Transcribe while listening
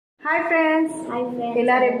Hi friends.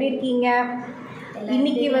 எல்லாரும் எப்படி இருக்கீங்க?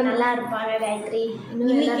 இன்னைக்கு நல்லா இருப்பாங்க காயத்ரி.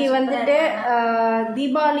 இன்னைக்கு வந்துட்டு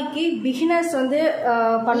தீபாவளிக்கு பிகினர்ஸ் வந்து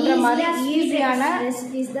பண்ற மாதிரி ஈஸியான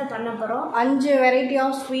ரெசிபீஸ் தான் பண்ண போறோம். 5 வெரைட்டி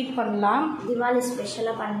ஆஃப் ஸ்வீட் பண்ணலாம். தீபாவளி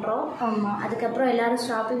ஸ்பெஷலா பண்றோம். ஆமா. அதுக்கு அப்புறம் எல்லாரும்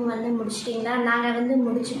ஷாப்பிங் வந்து முடிச்சிட்டீங்களா? நாங்க வந்து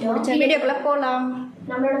முடிச்சிட்டோம். வீடியோக்குள்ள போலாம்.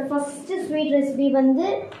 நம்மளோட ஃபர்ஸ்ட் ஸ்வீட் ரெசிபி வந்து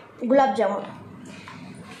குலாப் ஜாமுன்.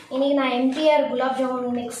 இன்னைக்கு நான் எம்டிஆர் குலாப்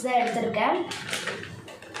ஜாமுன் மிக்ஸ் தான் எடுத்திருக்கேன்.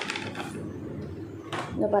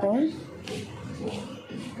 இங்க பாருங்க.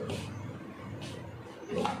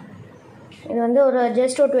 இது வந்து ஒரு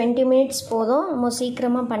ஜஸ்ட் ஒரு 20 மினிட்ஸ் போதும். நம்ம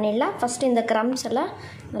சீக்கிரமாக பண்ணிடலாம். ஃபஸ்ட்டு இந்த க்ரம்ஸ் எல்லாம்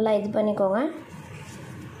நல்லா இது பண்ணிக்கோங்க.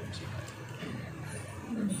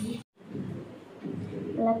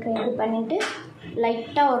 நல்லா இது பண்ணிவிட்டு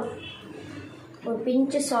லைட்டாக ஒரு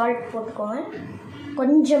பிஞ்சு சால்ட் போட்டுக்கோங்க,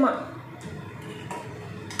 கொஞ்சமாக.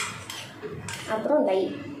 அப்புறம்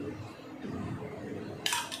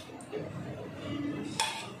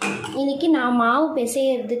இன்றைக்கி நான் மாவு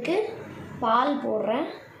பிசைகிறதுக்கு பால் போடுறேன்.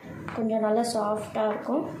 கொஞ்சம் நல்லா சாஃப்டாக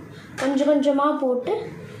இருக்கும். கொஞ்சமாக போட்டு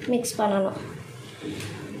மிக்ஸ் பண்ணணும்.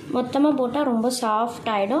 மொத்தமாக போட்டால் ரொம்ப சாஃப்ட்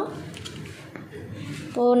ஆகிடும்.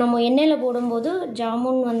 இப்போது நம்ம எண்ணெயில் போடும்போது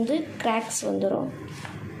ஜாமுன் வந்து கிராக்ஸ் வந்துடும்.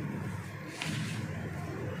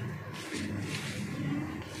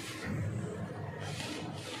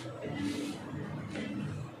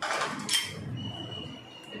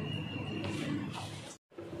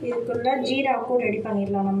 இதுக்குள்ள ஜீராவுக்கும் ரெடி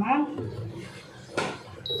பண்ணிடலாம். நம்ம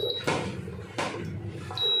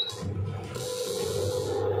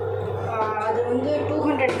அது வந்து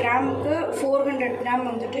 200 கிராமுக்கு 400 கிராம்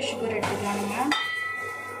வந்துட்டு சுகர் எடுத்துக்கலாம். நம்ம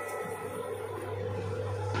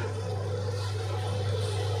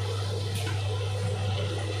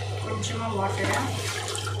கொஞ்சமாக வாட்டரை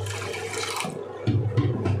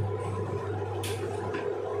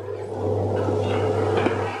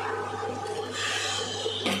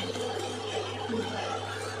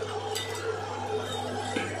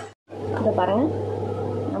இதை பாருங்கள்.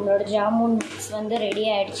 நம்மளோட ஜாமுன் மிக்ஸ் வந்து ரெடி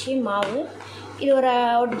ஆகிடுச்சு. மாவு இது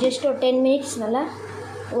ஒரு ஜஸ்ட் ஒரு 10 மினிட்ஸ் நல்லா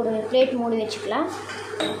ஒரு பிளேட் மூடி வச்சுக்கலாம்.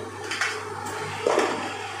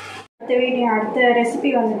 அடுத்த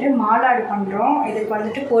ரெசிபி வந்துட்டு மாலாடு பண்ணுறோம். இதுக்கு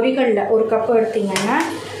வந்துட்டு பொரிகளில் 1 கப்பு எடுத்திங்கன்னா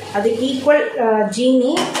அதுக்கு ஈக்குவல்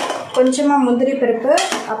ஜீனி, கொஞ்சமாக முந்திரி பருப்பு,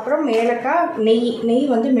 அப்புறம் ஏலக்காய், நெய்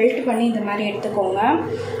வந்து மெல்ட் பண்ணி இந்த மாதிரி எடுத்துக்கோங்க.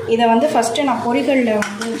 இதை வந்து ஃபஸ்ட்டு நான் பொரிகளில்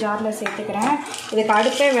வந்து ஜாரில் சேர்த்துக்கிறேன். இதுக்கு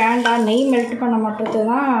அடுப்பே வேண்டாம், நெய் மெல்ட் பண்ண மட்டும்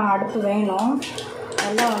தான் அடுப்பு வேணும்.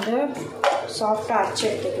 நல்லா வந்து சாஃப்டாக அரைச்சி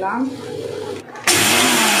எடுத்துக்கலாம்.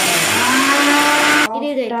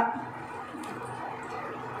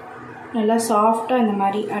 நல்லா சாஃப்டாக இந்த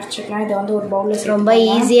மாதிரி அரைச்சிக்கலாம். இதை வந்து ஒரு பவுலில் ரொம்ப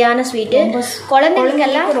ஈஸியான ஸ்வீட்டு,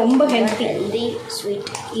 குழந்தைங்களுக்கெல்லாம் ரொம்ப ஹெல்தி ஸ்வீட்.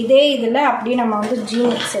 இதே இதில் அப்படியே நம்ம வந்து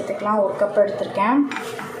ஜீனி சேர்த்துக்கலாம். 1 கப் எடுத்திருக்கேன்.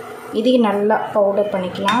 இதையும் நல்லா பவுடர்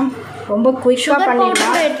பண்ணிக்கலாம். ரொம்ப குயிக்காக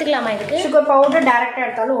பண்ணிக்கலாம். எடுத்துக்கலாமா? இதுக்கு சுகர் பவுடர் டைரெக்டாக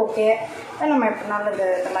எடுத்தாலும் ஓகே. நம்ம எப்படினாலும்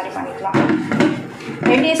இந்த மாதிரி பண்ணிக்கலாம்.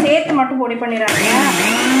 ரெண்டையும் சேர்த்து மட்டும் பொடி பண்ணிடுறாங்க.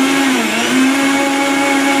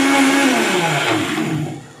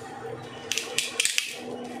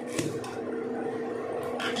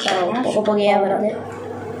 புகையாக வருது.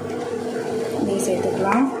 இதை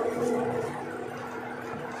சேர்த்துக்கலாம்.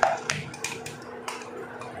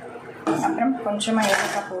 அப்புறம் கொஞ்சமாக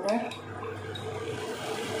ஏலக்காய் பவுடர்,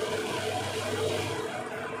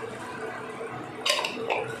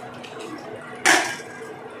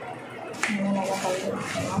 நல்லா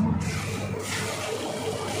கலந்துக்கலாம்.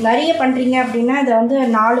 நிறைய பண்ணுறீங்க அப்படின்னா இதை வந்து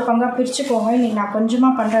 4 பங்காக பிரிச்சுக்கோங்க. இன்றைக்கி நான்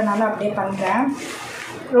கொஞ்சமாக பண்ணுறதுனால அப்படியே பண்ணுறேன்.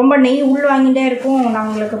 ரொம்ப நெய் உள் வாங்கிட்டே இருக்கும்,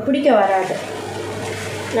 நாங்களுக்கு பிடிக்க வராது.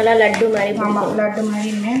 நல்லா லட்டு மாதிரி. ஆமாம், லட்டு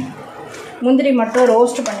மாதிரின்னு. முந்திரி மட்டும்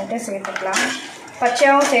ரோஸ்ட் பண்ணிவிட்டு சேர்த்துக்கலாம்.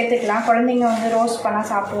 பச்சையாகவும் சேர்த்துக்கலாம். குழந்தைங்க வந்து ரோஸ்ட் பண்ணால்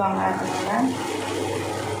சாப்பிடுவாங்க. அதனால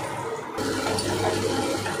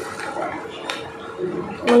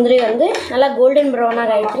முந்திரி வந்து நல்லா கோல்டன்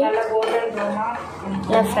ப்ரௌனாக ஆகிடுச்சு. நல்லா கோல்டன் ப்ரௌனாக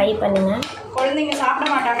நல்லா ஃப்ரை பண்ணுங்க. குழந்தைங்க சாப்பிட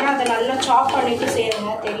மாட்டாங்க, அதை நல்லா சாப் பண்ணிவிட்டு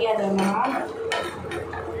சேருங்க, தெரியாதுன்னா.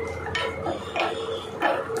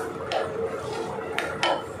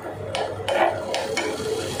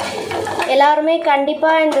 எல்லாருமே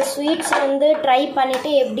கண்டிப்பாக இந்த ஸ்வீட்ஸ் வந்து ட்ரை பண்ணிவிட்டு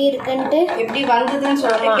எப்படி இருக்குன்ட்டு, எப்படி வந்ததுன்னு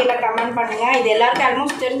சொல்லிட்டு கீழே கமெண்ட் பண்ணுங்கள். இது எல்லாருக்கும்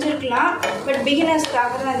ஆல்மோஸ்ட் தெரிஞ்சிருக்கலாம், பட்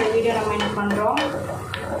பிகினர்ஸ்க்காக தான் இந்த வீடியோ நம்ம என்ன பண்ணுறோம்.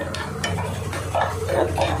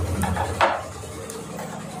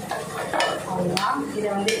 அவ்வளோதான். இதை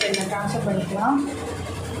வந்து இப்போ இந்த ட்ரான்ஸ்ஃபர் பண்ணிக்கலாம்.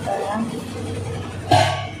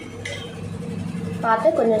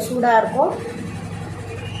 பார்த்து கொஞ்சம் சூடாக இருக்கும்.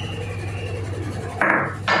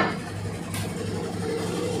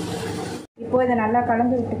 இப்போது இதை நல்லா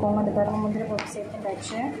கலந்து விட்டுக்கோங்க. அந்த பாருங்க முந்திரி போட்டு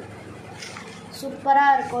சேர்த்துட்டாச்சு.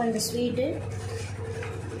 சூப்பராக இருக்கும் இந்த ஸ்வீட்டு.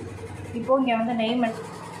 இப்போது இங்கே வந்து நெய்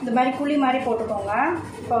இந்த மாதிரி குழி மாதிரி போட்டுக்கோங்க.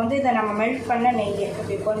 இப்போ வந்து இதை நம்ம மெல்ட் பண்ண நெய்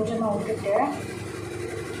அப்படி கொஞ்சமாக விட்டுட்டு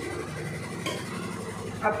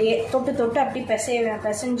அப்படியே தொட்டு தொட்டு அப்படி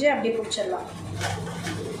பிசைஞ்சு அப்படியே பிடிச்சிடலாம்.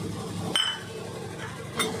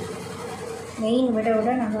 நெய் விட விட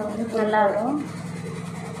நல்லா வந்து நல்லா வரும்,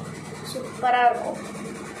 சூப்பராக இருக்கும்.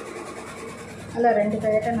 நல்லா 2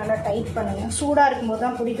 பேர்கிட்ட நல்லா டைட் பண்ணுங்கள். சூடாக இருக்கும்போது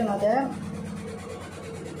தான் பிடிக்கணும் அது,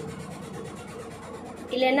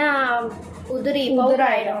 இல்லைன்னா உதிரி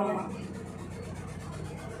உதிராயிடும்.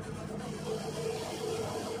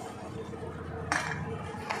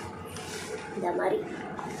 இந்த மாதிரி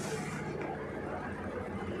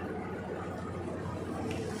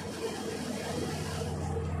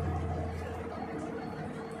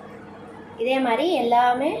இதே மாதிரி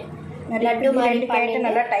எல்லாமே லட்டு மாதிரி பண்ணி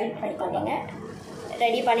நல்லா டைட் பண்ணிக்கோங்க.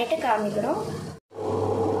 ரெடி பண்ணிவிட்டு காமிக்கிறோம்.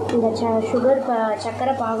 இந்த சுகர்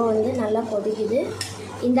சர்க்கரை பாகம் வந்து நல்லா கொதிக்குது.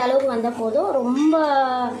 இந்த அளவுக்கு வந்தால் போதும், ரொம்ப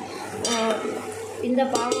இந்த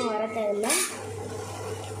பாகம் வர தேவையில்லை.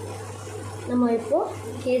 நம்ம இப்போது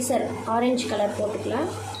கேசர் ஆரஞ்சு கலர்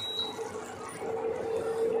போட்டுக்கலாம்.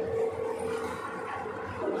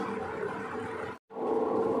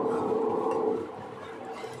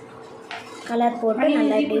 கலர் போட்டு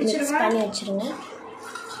நல்லா இப்படி மிக்ஸ் பண்ணி வச்சுருங்க.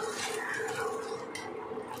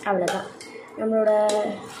 அவ்வளோதான், நம்மளோட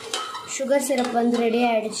சுகர் சிரப் வந்து ரெடி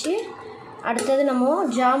ஆகிடுச்சு. அடுத்தது நம்ம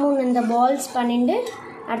ஜாமுன் இந்த பால்ஸ் பண்ணிட்டு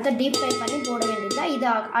அடுத்த டீப் ஃப்ரை பண்ணி போட வேண்டியதுதான். இது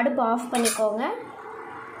அடுப்பு ஆஃப் பண்ணிக்கோங்க.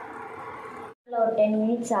 ஒரு 10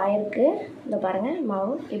 மினிட்ஸ் ஆயிருக்கு. இந்த பாருங்கள்,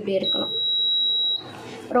 மாவு இப்படி இருக்கணும்.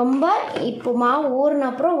 ரொம்ப இப்போ மாவு ஊறின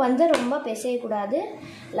அப்புறம் வந்து ரொம்ப பிசையக்கூடாது.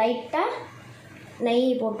 லைட்டாக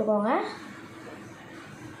நெய் போட்டுக்கோங்க.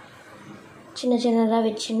 சின்ன சின்னதாக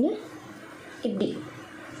வச்சுன்னு இப்படி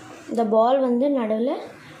இந்த பால் வந்து நடுவில்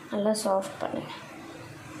நல்லா சாஃப்ட் பண்ணுங்கள்.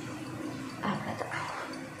 அவ்வளோதான்.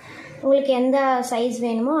 உங்களுக்கு எந்த சைஸ்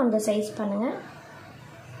வேணுமோ அந்த சைஸ் பண்ணுங்கள்.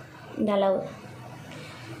 இந்த அளவு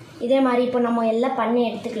இதே மாதிரி இப்போ நம்ம எல்லாம் பண்ணி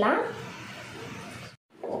எடுத்துக்கலாம்.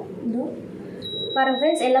 பாருங்கள்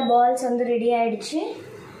ஃப்ரெண்ட்ஸ், எல்லா பால்ஸ் வந்து ரெடி ஆகிடுச்சு.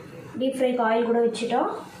 டீப் ஃப்ரைக்கு ஆயில் கூட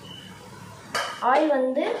வச்சுட்டோம். ஆயில்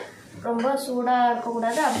வந்து ரொம்ப சூடாக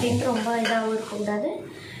இருக்கக்கூடாது, அப்படின்ட்டு ரொம்ப இதாகவும் இருக்கக்கூடாது.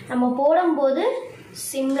 நம்ம போடும்போது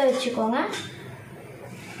சிம்மில் வச்சுக்கோங்க.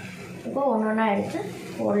 இப்போ ஒன்று ஒன்றா எடுத்து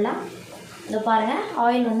போடலாம். இதை பாருங்கள்,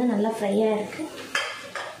 ஆயில் வந்து நல்லா ஃப்ரையாக இருக்குது.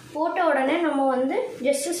 போட்ட உடனே நம்ம வந்து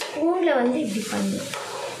ஜஸ்ட்டு ஸ்பூனில் வந்து இப்படி பண்ணணும்.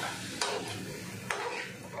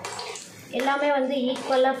 எல்லாமே வந்து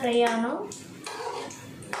ஈக்குவலாக ஃப்ரை ஆகணும்.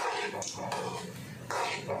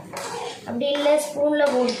 அப்படி இல்லை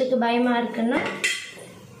ஸ்பூனில் போடுறதுக்கு பயமாக இருக்குன்னா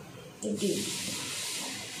இப்படி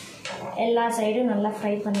எல்லா சைடும் நல்லா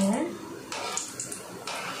ஃப்ரை பண்ணுங்கள்.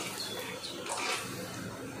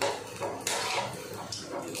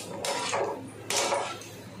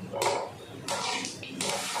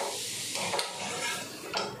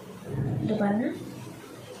 இது பாருங்க,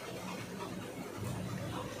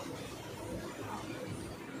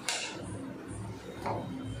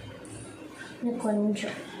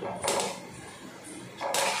 கொஞ்சம்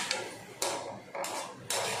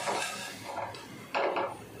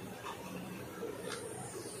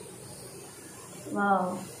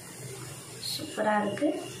வாவ், சூப்பராக இருக்குது.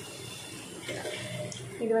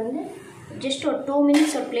 இது வந்து ஜஸ்ட் ஒரு 2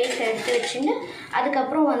 மினிட்ஸ் ஒரு பிளேட்டில் எடுத்து வச்சுட்டு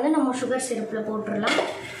அதுக்கப்புறம் வந்து நம்ம சுகர் சிரப்பில் போட்டுடலாம்.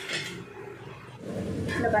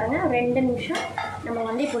 இந்த பாருங்கள், 2 நிமிஷம் நம்ம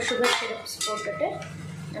வந்து இப்போ சுகர் சிரப்ஸ் போட்டுட்டு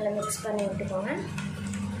நல்லா மிக்ஸ் பண்ணி விட்டுக்கோங்க.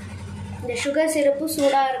 இந்த சுகர் சிரப்பு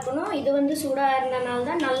சூடாக இருக்கணும். இது வந்து சூடாக இருந்தனால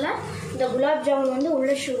தான் நல்லா இந்த குலாப் ஜாமுன் வந்து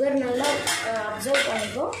உள்ள சுகர் நல்லா அப்சர்வ்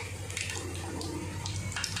பண்ணிக்கும்.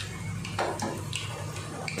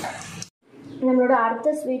 நம்மளோட அடுத்த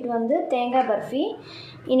ஸ்வீட் வந்து தேங்காய் பர்ஃபி.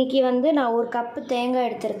 இன்றைக்கி வந்து நான் 1 கப்பு தேங்காய்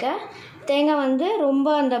எடுத்திருக்கேன். தேங்காய் வந்து ரொம்ப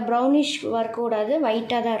அந்த ப்ரௌனிஷ் வரக்கூடாது,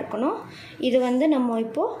 ஒயிட்டாக தான் இருக்கணும். இது வந்து நம்ம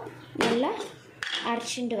இப்போது நல்லா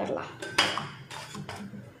அரைச்சிட்டு வரலாம்.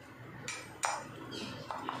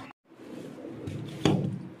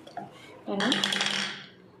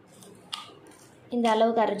 இந்த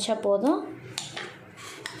அளவுக்கு அரைச்சா போதும்.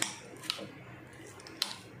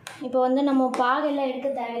 இப்போ வந்து நம்ம பாகெல்லாம் எடுக்க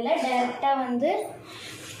தேவையில்லை. டைரெக்டாக வந்து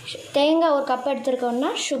தேங்காய் 1 கப் எடுத்துருக்கோம்னா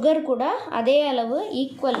சுகர் கூட அதே அளவு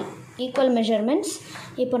ஈக்குவல் மெஷர்மெண்ட்ஸ்.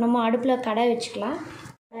 இப்போ நம்ம அடுப்பில் கடை வச்சுக்கலாம்.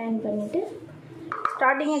 ஆட் பண்ணிவிட்டு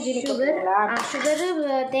ஸ்டார்டிங்காக ஜீனி சுகரு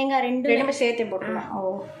தேங்காய் ரெண்டுமே சேர்த்து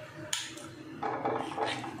போட்டுக்கலாம்.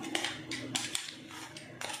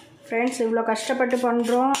 ஃப்ரெண்ட்ஸ், இவ்வளோ கஷ்டப்பட்டு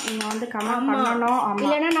பண்ணுறோம், நீங்கள் வந்து கமெண்ட் பண்ணணும்.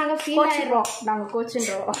 இல்லைன்னா நாங்கள் ஃபீல் ஆகிடுறோம், நாங்கள்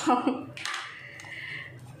கோச்சுன்றோம்.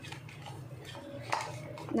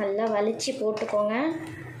 நல்லா வலிச்சு போட்டுக்கோங்க.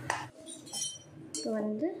 இப்போ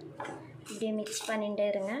வந்து இப்படியே மிக்ஸ் பண்ணிகிட்டே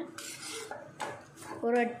இருங்க.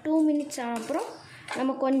 ஒரு 2 மினிட்ஸ் அப்புறம்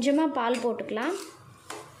நம்ம கொஞ்சமாக பால் போட்டுக்கலாம்.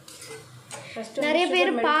 நிறைய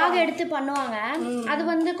பேர் பாகு எடுத்து பண்ணுவாங்க, அது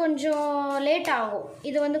வந்து கொஞ்சம் லேட் ஆகும்.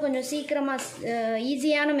 இது வந்து கொஞ்சம் சீக்கிரமாக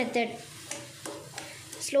ஈஸியான மெத்தட்.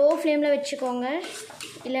 ஸ்லோ ஃப்ளேமில் வச்சுக்கோங்க,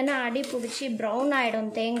 இல்லைன்னா அடி பிடிச்சி ப்ரௌன்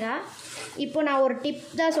ஆகிடும் தேங்காய். இப்போ நான் ஒரு டிப்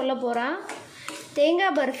தான் சொல்ல போகிறேன்.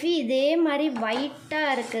 தேங்காய் பர்ஃபி இதே மாதிரி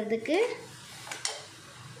ஒயிட்டாக இருக்கிறதுக்கு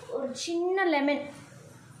ஒரு சின்ன லெமன்,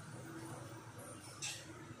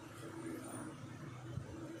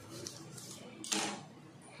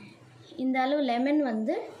 இந்த அளவு லெமன்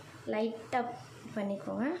வந்து லைட்டாக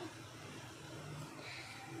பண்ணிக்கோங்க,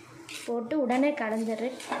 போட்டு உடனே கலந்துரு.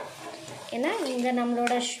 ஏன்னா இங்கே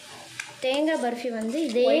நம்மளோட தேங்காய் பர்ஃபி வந்து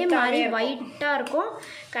இதே மாதிரி ஒயிட்டாக இருக்கும்.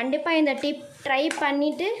 கண்டிப்பாக இந்த டிப் ட்ரை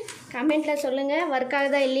பண்ணிவிட்டு கமெண்ட்டில் சொல்லுங்கள் ஒர்க்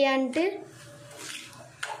ஆகுதா இல்லையான்ட்டு.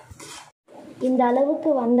 இந்த அளவுக்கு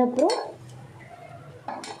வந்தப்புறம்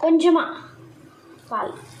கொஞ்சமாக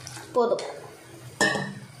பால் போதும்.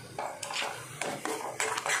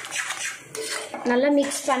 நல்லா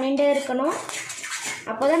மிக்ஸ் பண்ணிகிட்டே இருக்கணும்,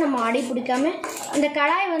 அப்போ தான் நம்ம அடி பிடிக்காம. இந்த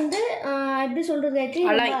கடாய் வந்து எப்படி சொல்கிறது,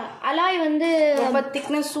 அலாய் வந்து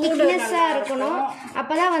திக்னஸாக இருக்கணும்.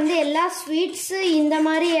 அப்போ தான் வந்து எல்லா ஸ்வீட்ஸு இந்த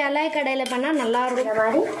மாதிரி அலாய் கடையில் பண்ணால் நல்லா இருக்கும். இந்த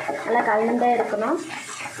மாதிரி நல்லா கலந்துட்டே இருக்கணும்.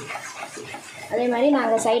 அதே மாதிரி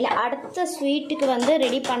நாங்கள் சைடில் அடுத்த ஸ்வீட்டுக்கு வந்து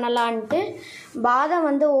ரெடி பண்ணலான்ட்டு பாதாம்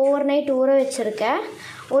வந்து ஓவர் நைட் ஊற வச்சுருக்கேன்.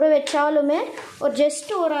 ஊற வச்சாலுமே ஒரு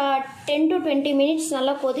ஜஸ்ட் ஒரு 10 to 20 மினிட்ஸ்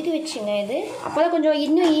நல்லா கொதிக்க வச்சுங்க. இது அப்போ தான் கொஞ்சம்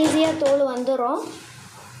இன்னும் ஈஸியாக தோல் வந்துடும்.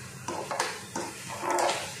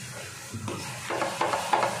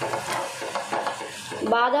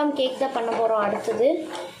 பாதாம் கேக் தான் பண்ண போகிறோம் அடுத்தது.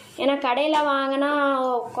 ஏன்னா கடையில் வாங்கினா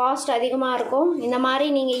காஸ்ட் அதிகமாக இருக்கும். இந்த மாதிரி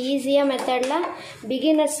நீங்கள் ஈஸியாக மெத்தடில்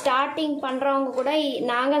பிகினர் ஸ்டார்டிங் பண்ணுறவங்க கூட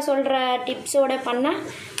நாங்கள் சொல்கிற டிப்ஸோடு பண்ணால்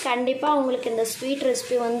கண்டிப்பாக உங்களுக்கு இந்த ஸ்வீட்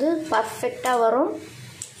ரெசிபி வந்து பர்ஃபெக்டாக வரும்.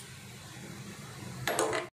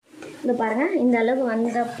 இது பாருங்கள், இந்த அளவு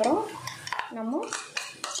வந்தப்புறம் நம்ம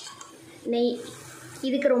நெய்,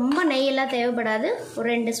 இதுக்கு ரொம்ப நெய்யெல்லாம் தேவைப்படாது. ஒரு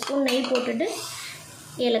 2 ஸ்பூன் நெய் போட்டுட்டு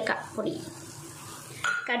ஏலக்காய் பொடி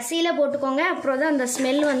கடைசியில் போட்டுக்கோங்க. அப்புறம் தான் அந்த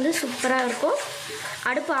ஸ்மெல் வந்து சூப்பராக இருக்கும்.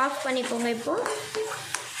 அடுப்பு ஆஃப் பண்ணிக்கோங்க. இப்போது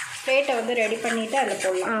பிளேட்டை வந்து ரெடி பண்ணிவிட்டு அதில்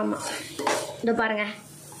போடலாம். ஆமாம், இதோ பாருங்கள்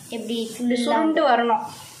எப்படி சுருண்டு வரணும்.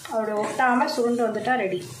 அதோட ஒட்டாமல் சுருண்டு வந்துட்டால்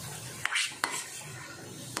ரெடி.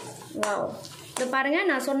 வாவ், இதோ பாருங்கள்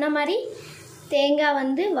நான் சொன்ன மாதிரி தேங்காய்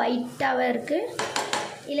வந்து ஒயிட்டாகவே இருக்குது,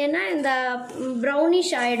 இல்லைன்னா இந்த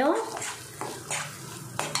ப்ரௌனிஷ் ஆகிடும்.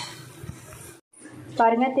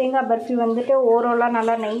 பாருங்கள், தேங்காய் பர்ஃபி வந்துட்டு ஓரெல்லாம்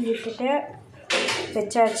நல்லா நெய் விட்டுட்டு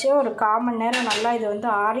வச்சாச்சு. ஒரு 1/4 மணி நேரம் நல்லா இது வந்து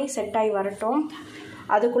ஆறி செட் ஆகி வரட்டும்.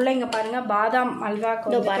 அதுக்குள்ளே இங்கே பாருங்கள் பாதாம் அல்வாக்கு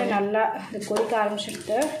வந்துட்டு நல்லா இது கொதிக்க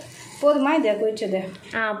ஆரம்பிச்சிருக்கு. போதுமா இதை கொதிச்சது?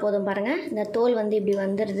 போதும். பாருங்கள் இந்த தோல் வந்து இப்படி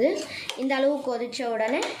வந்துடுது. இந்த அளவு கொதித்த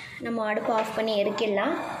உடனே நம்ம அடுப்பு ஆஃப் பண்ணி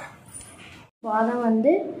இறக்கிடலாம். பாதாம்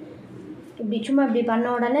வந்து இப்படி சும்மா இப்படி பண்ண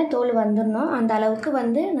உடனே தோல் வந்துடணும். அந்த அளவுக்கு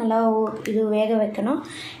வந்து நல்லா இது வேக வைக்கணும்.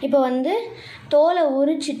 இப்போ வந்து தோலை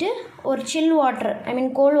உரிச்சிட்டு ஒரு சில் வாட்டர், ஐ மீன்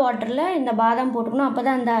கோல்ட் வாட்டரில் இந்த பாதாம் போட்டுக்கணும். அப்போ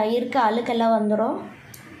தான் அந்த இருக்க அழுக்கெல்லாம் வந்துடும்.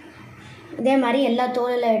 இதே மாதிரி எல்லா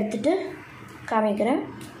தோலில் எடுத்துகிட்டு காமிக்கிறேன்.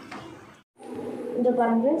 இந்த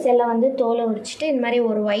பாருங்க, எல்லாம் வந்து தோலை உரிச்சிட்டு இந்த மாதிரி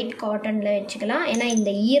ஒரு ஒயிட் காட்டனில் வச்சுக்கலாம். ஏன்னா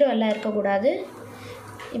இந்த ஈரம் எல்லாம் இருக்கக்கூடாது.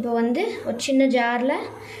 இப்போ வந்து ஒரு சின்ன ஜாரில்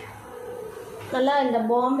நல்லா இந்த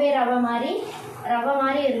பாம்பே ரவை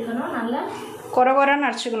மாதிரி இருக்கணும். நல்லா கொரன்னு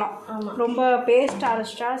அரைச்சிக்கணும். ஆமாம், ரொம்ப பேஸ்ட்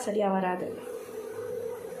அரைச்சிட்டா சரியாக வராது.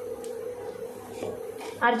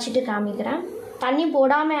 அரைச்சிட்டு காமிக்கிறேன். தண்ணி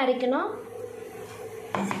போடாமல் அரைக்கணும்.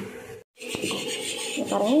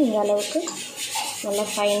 பாருங்கள், இந்த அளவுக்கு நல்லா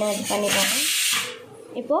ஃபைனாக இது பண்ணிக்கோங்க.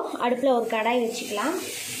 இப்போது அடுப்பில் ஒரு கடாய் வச்சுக்கலாம்.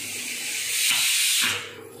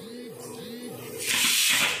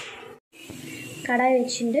 கடாய்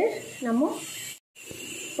வச்சுட்டு நம்ம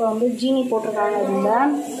இப்போ வந்து ஜீனி போட்டிருக்காங்க.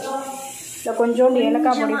 இதில் கொஞ்சோண்டு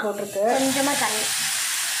ஏலக்காய் பொடி போட்டிருக்கு. கொஞ்சமாக தண்ணி,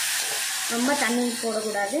 ரொம்ப தண்ணி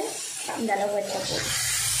போடக்கூடாது. இந்த அளவு வச்சப்போ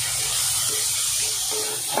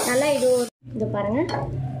நல்லா இது பாருங்கள்,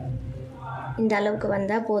 இந்த அளவுக்கு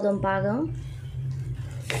வந்தால் போதும் பாகம்.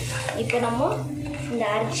 இப்போ நம்ம இந்த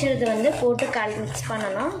அரைச்சது வந்து போட்டு மிக்ஸ்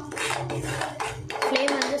பண்ணணும்.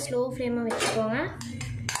 ஃப்ளேம் வந்து ஸ்லோ ஃப்ளேமாக வச்சுக்கோங்க.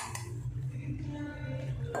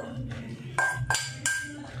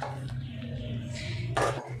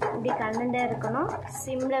 இப்படி கலந்துட்டே இருக்கணும்.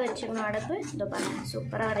 சிம்மில் வச்சுக்கணும் அடுப்பு. இதோ பாருங்கள்,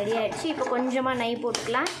 சூப்பராக ரெடி ஆகிடுச்சு. இப்போ கொஞ்சமாக நெய்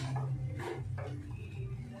போட்டுக்கலாம்.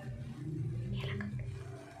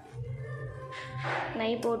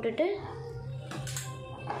 நெய் போட்டுட்டு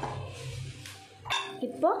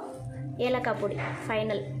இப்போ ஏலக்காய் பொடி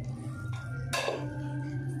ஃபைனல்.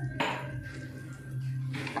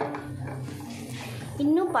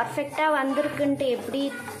 இன்னும் பர்ஃபெக்டாக வந்திருக்குன்ட்டு எப்படி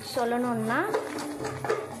சொல்லணும்னா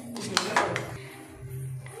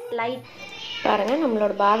லைட் பாருங்கள்,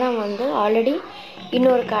 நம்மளோட பாதாம் வந்து ஆல்ரெடி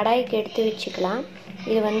இன்னொரு கடாய்க்கு எடுத்து வச்சுக்கலாம்.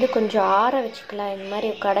 இது வந்து கொஞ்சம் ஆற வச்சுக்கலாம். இந்த மாதிரி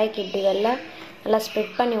கடாய்க்கு இப்படி நல்லா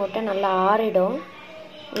ஸ்ப்ரெட் பண்ணி விட்டால் நல்லா ஆறிடும்.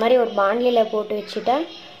 இந்த மாதிரி ஒரு பாண்டிலில் போட்டு வச்சுட்டா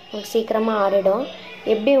உங்களுக்கு சீக்கிரமாக ஆறிடும்.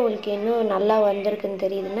 எப்படி உங்களுக்கு இன்னும் நல்லா வந்திருக்குன்னு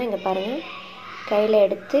தெரியுதுன்னா இங்கே பாருங்கள், கையில்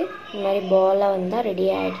எடுத்து இந்த மாதிரி பாலாக வந்தால் ரெடி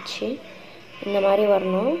ஆகிடுச்சு. இந்த மாதிரி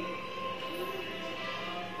வரணும்.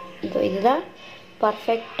 இதுதான்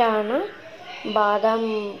பர்ஃபெக்டான பாதாம்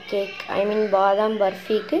கேக், ஐ மீன் பாதாம்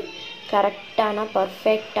பர்ஃபிக்கு கரெக்டான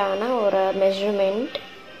பர்ஃபெக்டான ஒரு மெஷர்மெண்ட்.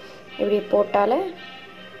 இப்படி போட்டால்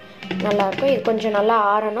நல்லாயிருக்கும். இது கொஞ்சம் நல்லா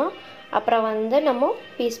ஆறணும். அப்புறம் வந்து நம்ம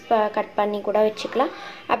பீஸ் கட் பண்ணி கூட வச்சுக்கலாம்.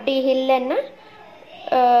 அப்படி இல்லைன்னா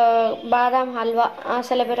பாதாம் ஹல்வா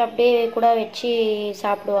சில பேர் அப்படியே கூட வச்சு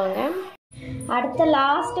சாப்பிடுவாங்க. அடுத்த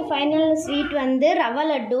லாஸ்ட் ஃபைனல் ஸ்வீட் வந்து ரவை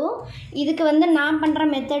லட்டு. இதுக்கு வந்து நான் பண்ணுற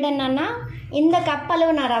மெத்தட் என்னென்னா, இந்த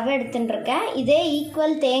கப்பளவு நான் ரவை எடுத்துட்டுருக்கேன். இதே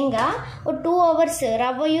ஈக்குவல் தேங்காய் ஒரு 2 hours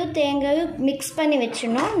ரவையும் தேங்காயும் மிக்ஸ் பண்ணி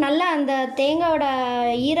வச்சிடணும். நல்லா அந்த தேங்காயோட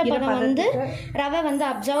ஈரப்பதம் வந்து ரவை வந்து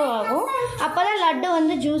அப்சர்வ் ஆகும். அப்போ தான் லட்டு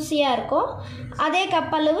வந்து ஜூஸியாக இருக்கும். அதே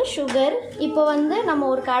கப்பளவு சுகர். இப்போ வந்து நம்ம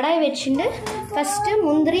ஒரு கடாய் வச்சுட்டு ஃபஸ்ட்டு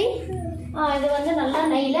முந்திரி இது வந்து நல்லா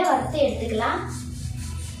நெய்யில் வறுத்து எடுத்துக்கலாம்.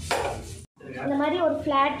 இந்த மாதிரி ஒரு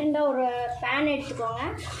ஃப்ளாட்டுண்டாக ஒரு பேன் எடுத்துக்கோங்க.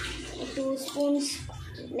 2 ஸ்பூன்ஸ்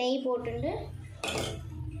நெய் போட்டுட்டு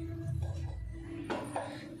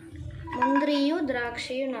முந்திரியும்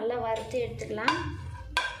திராட்சையும் நல்லா வறுத்து எடுத்துக்கலாம்.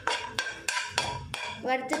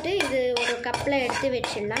 வறுத்துட்டு இது ஒரு கப்பில் எடுத்து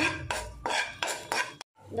வச்சிடலாம்.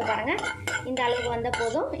 இந்த பாருங்கள், இந்த அளவுக்கு வந்த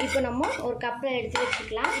போதும். இப்போ நம்ம ஒரு கப்பில் எடுத்து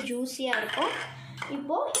வச்சுக்கலாம். ஜூஸியாக இருக்கும்.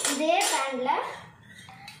 இப்போது இதே பேனில்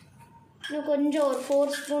இன்னும் கொஞ்சம் ஒரு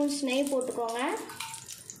 4 ஸ்பூன்ஸ் நெய் போட்டுக்கோங்க.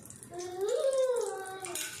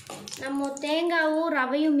 நம்ம தேங்காயும்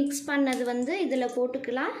ரவையும் மிக்ஸ் பண்ணது வந்து இதில்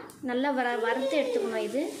போட்டுக்கலாம். நல்லா வறுத்து எடுத்துக்கணும்.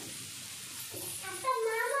 இது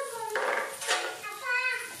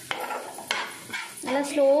நல்லா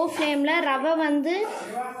ஸ்லோ ஃப்ளேமில் ரவை வந்து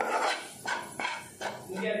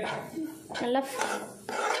நல்லா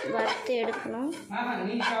வறுத்து எடுக்கணும்.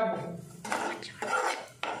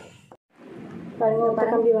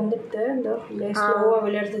 கம்பி வந்துட்டு இந்த ஸ்லோவாக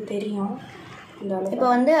விளையாடுறது தெரியும். இப்போ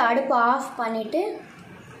வந்து அடுப்பு ஆஃப் பண்ணிவிட்டு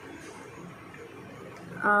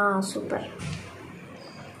சூப்பர்,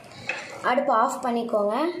 அடுப்பு ஆஃப்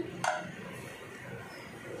பண்ணிக்கோங்க.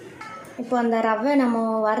 இப்போ அந்த ரவை நம்ம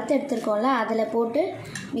வறுத்து எடுத்துருக்கோம்ல அதில் போட்டு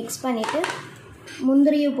மிக்ஸ் பண்ணிவிட்டு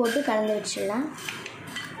முந்திரியும் போட்டு கலந்து வச்சிடலாம்.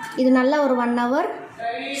 இது நல்லா ஒரு 1 hour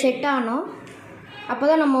செட் ஆகணும். அப்போ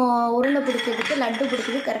தான் நம்ம உருண்டை பிடிக்கிறதுக்கு லட்டு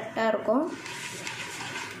பிடிக்கிறதுக்கு கரெக்டாக இருக்கும்.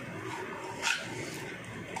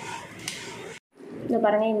 இந்த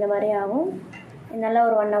பாருங்கள், இந்த மாதிரி ஆகும். நல்லா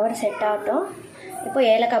ஒரு 1 hour செட் ஆகட்டும். இப்போ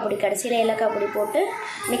ஏலக்காய் பொடி, கடைசியில் ஏலக்காய் பொடி போட்டு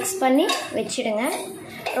மிக்ஸ் பண்ணி வச்சிடுங்க.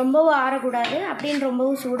 ரொம்பவும் ஆறக்கூடாது, அப்படின்னு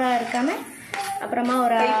ரொம்பவும் சூடாக இருக்காமல் அப்புறமா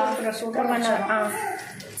ஒரு 1 hour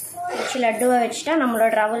வச்சு லட்டுவை வச்சுட்டா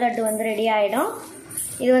நம்மளோட ரவை லட்டு வந்து ரெடி ஆகிடும்.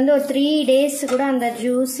 இது வந்து ஒரு 3 days கூட அந்த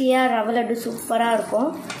ஜூஸியாக ரவை லட்டு சூப்பராக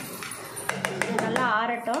இருக்கும். நல்லா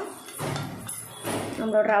ஆறட்டும்.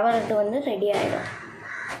 நம்மளோட ரவை லட்டு வந்து ரெடி ஆகிடும்.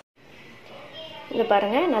 இது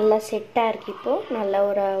பாருங்கள், நல்லா செட்டாக இருக்குது. இப்போது நல்லா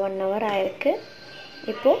ஒரு 1 hour ஆயிருக்கு.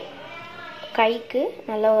 இப்போது கைக்கு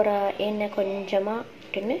நல்லா ஒரு எண்ணெய் கொஞ்சமாக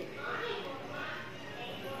விட்டுன்னு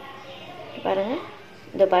பாருங்கள்,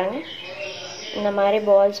 இது பாருங்கள், இந்த மாதிரி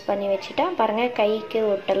பால்ஸ் பண்ணி வச்சுட்டா பாருங்கள் கைக்கு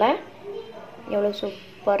ஒட்டலை. எவ்வளோ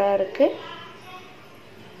சூப்பராக இருக்குது.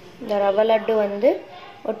 இந்த ரவை லட்டு வந்து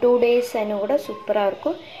ஒரு 2 days இன்னும் கூட சூப்பராக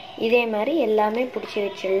இருக்கும். இதே மாதிரி எல்லாமே பிடிச்சி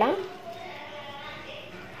வச்சிடலாம்.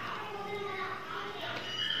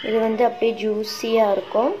 இது வந்து அப்படியே ஜூஸியாக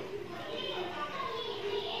இருக்கும்.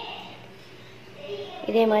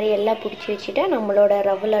 இதே மாதிரி எல்லாம் பிடிச்சி வச்சுட்டா நம்மளோட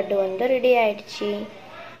ரவை லட்டு வந்து ரெடி ஆகிடுச்சு.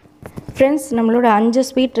 ஃப்ரெண்ட்ஸ், நம்மளோட 5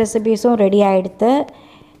 ஸ்வீட் ரெசிபீஸும் ரெடி ஆகிடுது.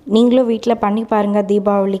 நீங்களும் வீட்டில் பண்ணி பாருங்கள்.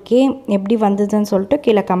 தீபாவளிக்கு எப்படி வந்ததுன்னு சொல்லிட்டு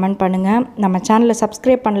கீழே கமெண்ட் பண்ணுங்கள். நம்ம சேனலை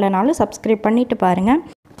சப்ஸ்கிரைப் பண்ணலனாலும் சப்ஸ்கிரைப் பண்ணிவிட்டு பாருங்கள்.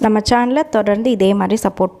 நம்ம சேனலை தொடர்ந்து இதே மாதிரி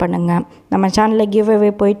சப்போர்ட் பண்ணுங்கள். நம்ம சேனலில் கிவ்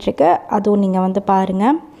அவே போயிட்டுருக்கு, அதுவும் நீங்கள் வந்து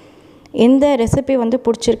பாருங்கள். எந்த ரெசிபி வந்து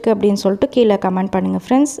பிடிச்சிருக்கு அப்படின்னு சொல்லிட்டு கீழே கமெண்ட் பண்ணுங்கள்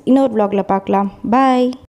ஃப்ரெண்ட்ஸ். இன்னொரு vlogல பார்க்கலாம்.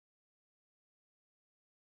 பாய்.